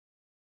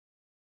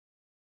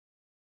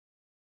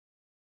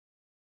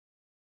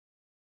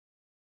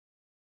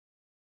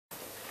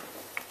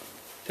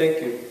Thank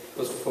you,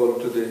 first of all,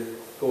 to the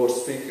four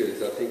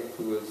speakers, I think,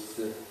 who has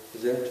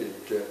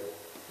presented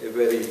a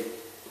very,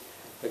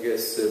 I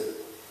guess,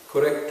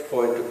 correct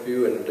point of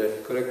view and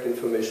correct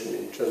information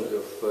in terms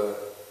of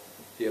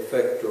the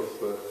effect of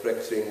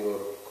fracturing or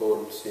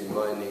coal seam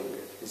mining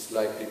is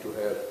likely to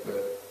have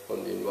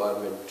on the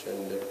environment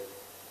and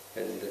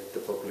the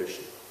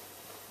population.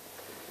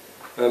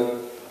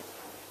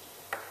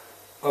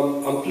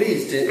 I'm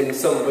pleased in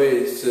some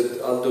ways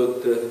that although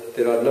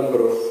there are a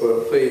number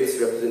of faiths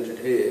represented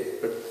here,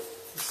 but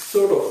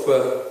sort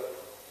of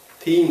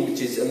theme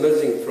which is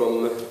emerging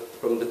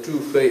from the two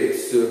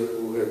faiths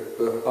who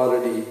have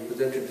already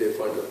presented their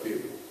point of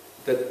view,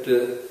 that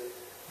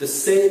the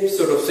same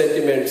sort of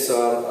sentiments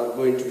are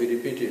going to be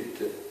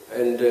repeated,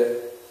 and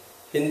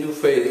Hindu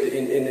faith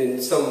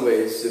in some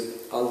ways,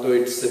 although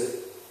it's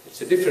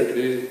a different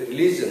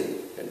religion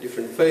and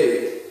different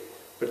faith,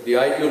 but the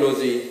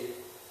ideology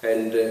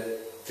and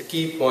the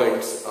key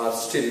points are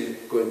still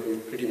going to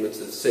be pretty much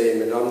the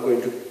same, and I'm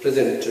going to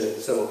present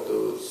some of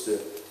those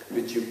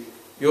which you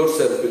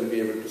yourself will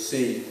be able to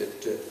see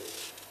that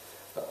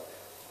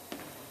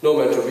no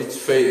matter which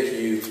faith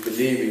you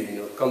believe in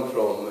or come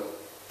from,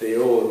 they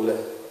all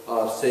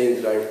are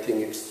saying the right thing.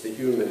 It's the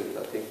human.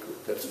 I think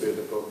that's where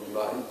the problem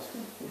lies.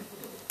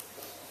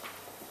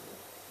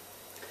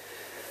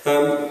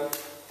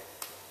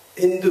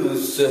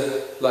 Hindus,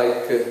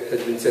 like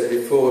has been said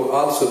before,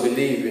 also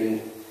believe in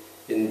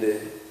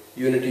the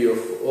unity of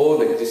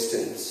all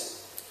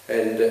existence,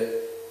 and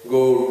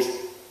God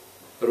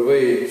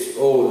pervades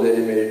all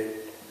animate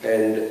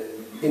and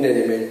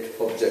inanimate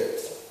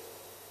objects.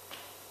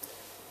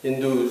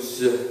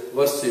 Hindus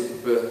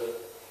worship the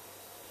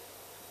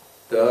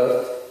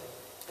earth,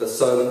 the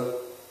sun,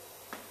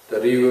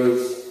 the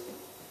rivers,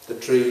 the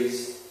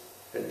trees,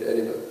 and the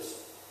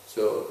animals.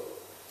 So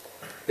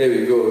there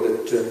we go,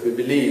 that we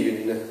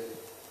believe in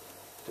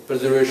the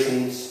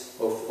preservations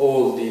of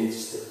all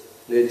these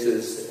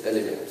nature's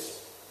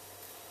elements.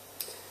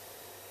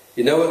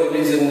 In our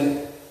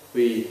religion,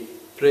 we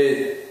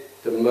pray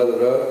the Mother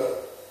Earth,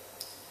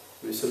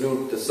 we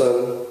salute the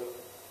sun,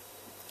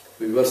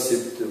 we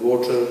worship the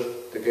water,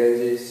 the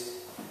Ganges,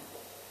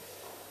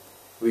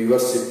 we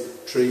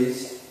worship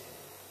trees,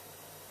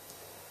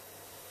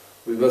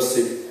 we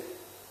worship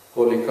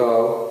holy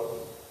cow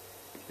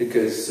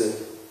because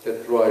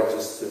that provides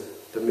us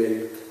the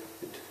milk,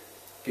 it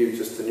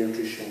gives us the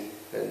nutrition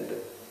and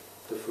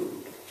the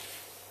food.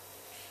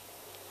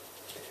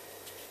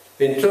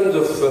 In terms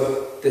of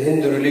the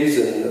Hindu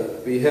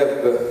religion, we have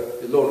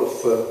a lot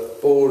of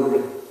old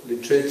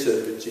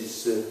literature which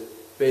is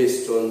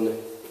based on,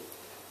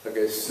 I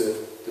guess,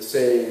 the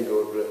saying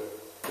or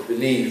the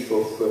belief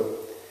of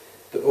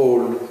the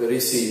old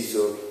rishis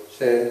or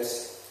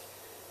saints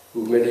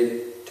who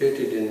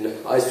meditated in an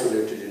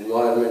isolated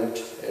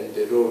environment, and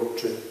they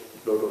wrote a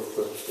lot of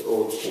the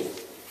old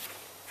things.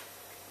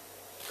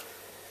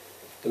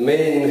 The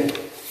main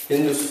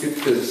Hindu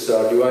scriptures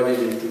are divided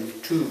into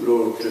two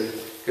broad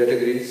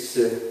categories,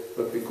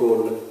 what we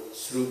call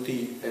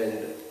Shruti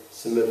and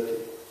Smriti.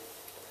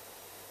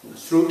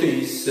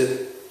 Shruti is,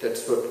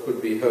 that's what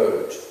could be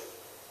heard.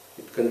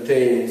 It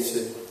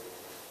contains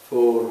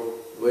 4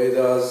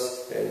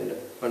 Vedas and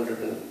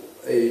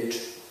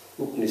 108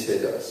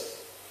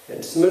 Upanishads. And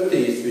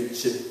Smriti is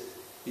which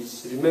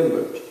is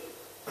remembered.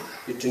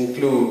 It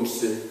includes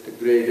the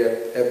great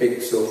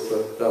epics of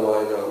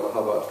Ramayana,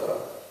 Mahabharata,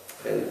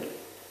 and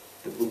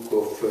the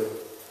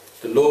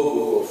law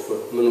book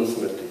of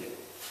Manusmriti.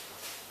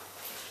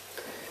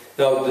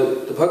 Now,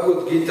 the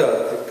Bhagavad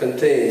Gita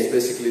contains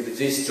basically the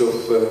gist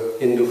of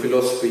Hindu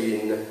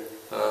philosophy in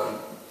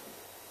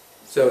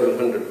several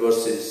hundred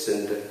verses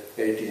and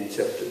 18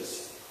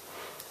 chapters.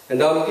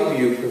 And I'll give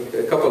you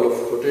a couple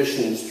of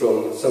quotations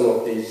from some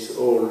of these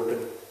old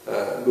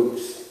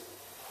books.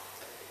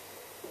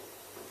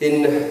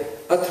 In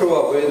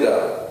Atharva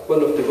Veda,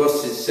 one of the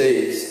verses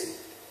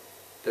says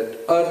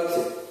that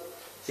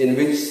earth in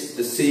which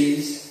the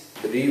seas,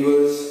 the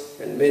rivers,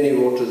 and many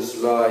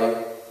waters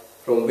lie,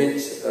 from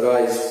which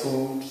arise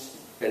foods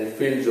and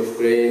fields of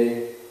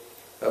grain,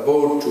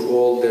 abode to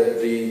all that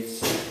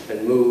breathes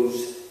and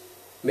moves,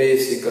 may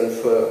she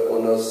confer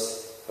on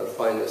us her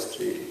finest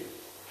reading.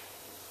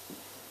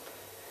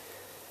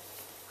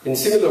 In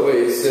similar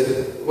ways,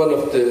 one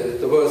of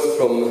the verse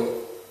from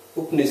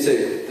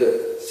Upanishad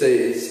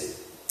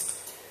says,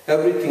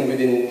 everything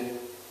within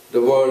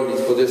the world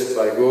is possessed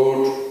by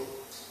God.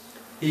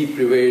 He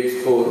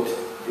pervades both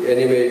the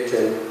animate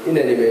and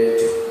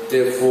inanimate.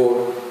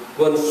 Therefore,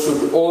 one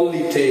should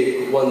only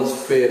take one's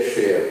fair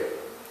share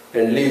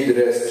and leave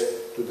the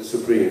rest to the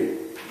Supreme.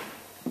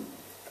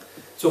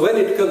 So when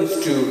it comes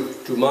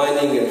to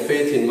mining and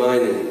faith in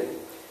mining,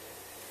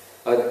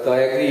 I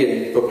agree,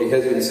 and it probably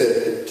has been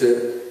said,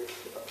 that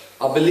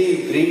I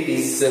believe greed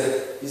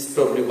is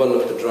probably one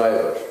of the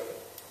drivers,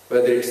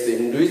 whether it's the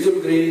individual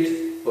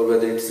greed or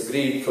whether it's the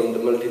greed from the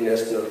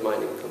multinational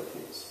mining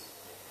companies.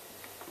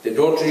 They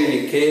don't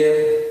really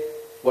care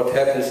what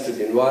happens to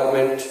the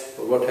environment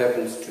or what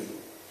happens to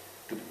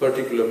the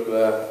particular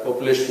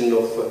population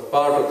of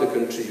part of the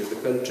country or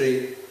the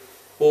country.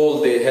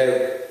 all they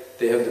have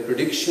the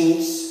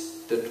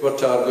predictions that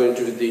what are going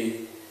to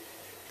be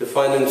the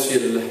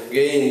financial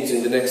gains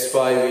in the next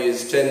 5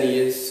 years, 10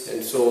 years,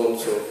 and so on and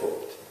so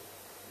forth.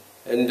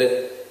 And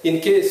in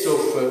case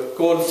of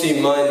coal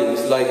seam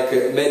minings, like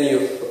many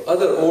of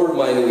other old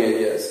mining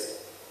areas,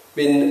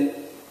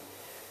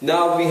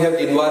 now we have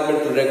the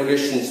environmental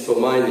regulations for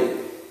mining.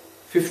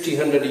 50,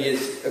 100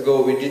 years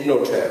ago we did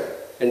not have.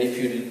 And if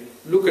you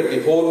look at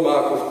the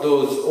hallmark of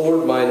those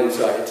old mining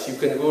sites, you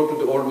can go to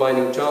the old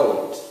mining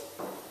towns.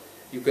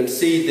 You can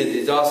see the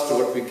disaster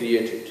what we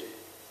created.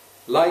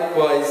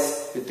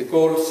 Likewise, with the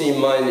coal seam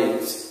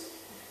minings,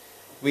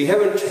 we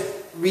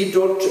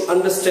don't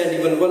understand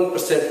even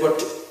 1%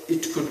 what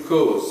it could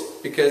cause,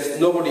 because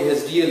nobody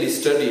has really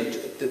studied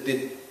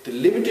the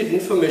limited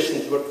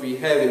information what we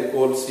have in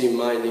coal seam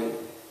mining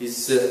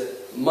is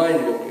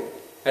mind-boggling.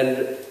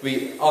 And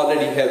we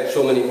already have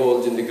so many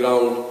holes in the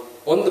ground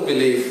on the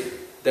belief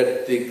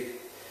that the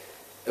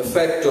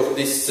effect of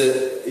this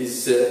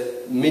is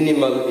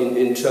minimal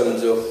in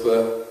terms of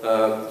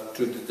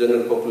to the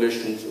general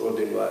populations or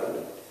the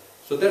environment.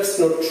 So that's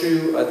not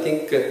true. I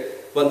think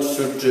one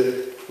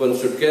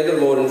should gather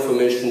more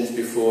information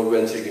before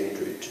venturing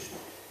into it.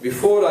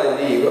 Before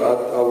I leave,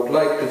 I would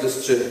like to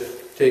just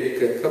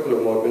take a couple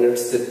of more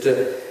minutes that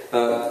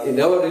in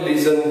our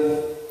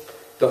religion,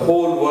 the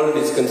whole world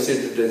is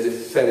considered as a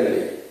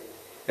family.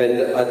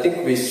 And I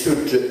think we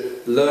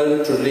should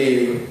learn to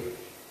live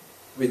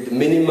with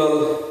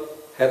minimal,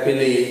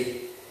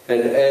 happily,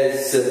 and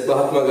as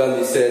Mahatma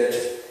Ghandi said,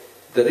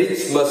 the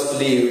rich must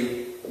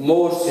live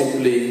more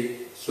simply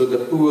so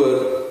the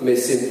poor may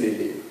simply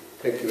live.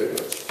 Thank you very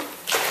much.